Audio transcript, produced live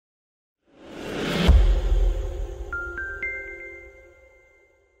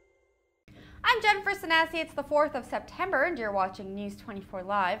I'm Jennifer Sanasi. It's the 4th of September and you're watching News 24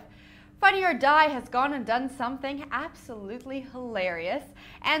 Live. Funny or Die has gone and done something absolutely hilarious.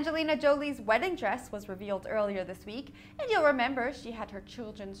 Angelina Jolie's wedding dress was revealed earlier this week, and you'll remember she had her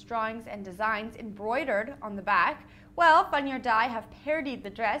children's drawings and designs embroidered on the back. Well, Funny or Die have parodied the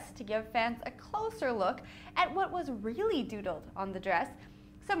dress to give fans a closer look at what was really doodled on the dress.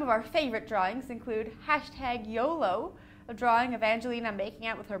 Some of our favorite drawings include #YOLO, a drawing of Angelina making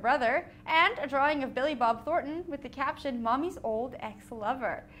out with her brother, and a drawing of Billy Bob Thornton with the caption, "Mommy's old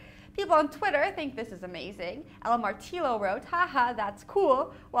ex-lover." People on Twitter think this is amazing. Ella Martillo wrote, "Haha, that's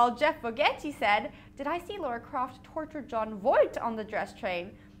cool," while Jeff Vogetti said, "Did I see Lara Croft torture John Voight on the dress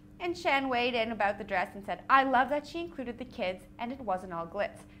train?" And Shan weighed in about the dress and said, "I love that she included the kids and it wasn't all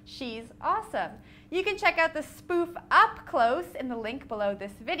glitz. She's awesome." You can check out the spoof up close in the link below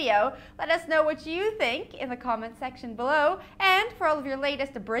this video. Let us know what you think in the comment section below. And for all of your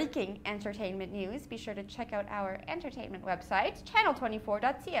latest breaking entertainment news, be sure to check out our entertainment website,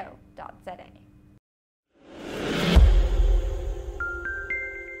 channel24.co.za.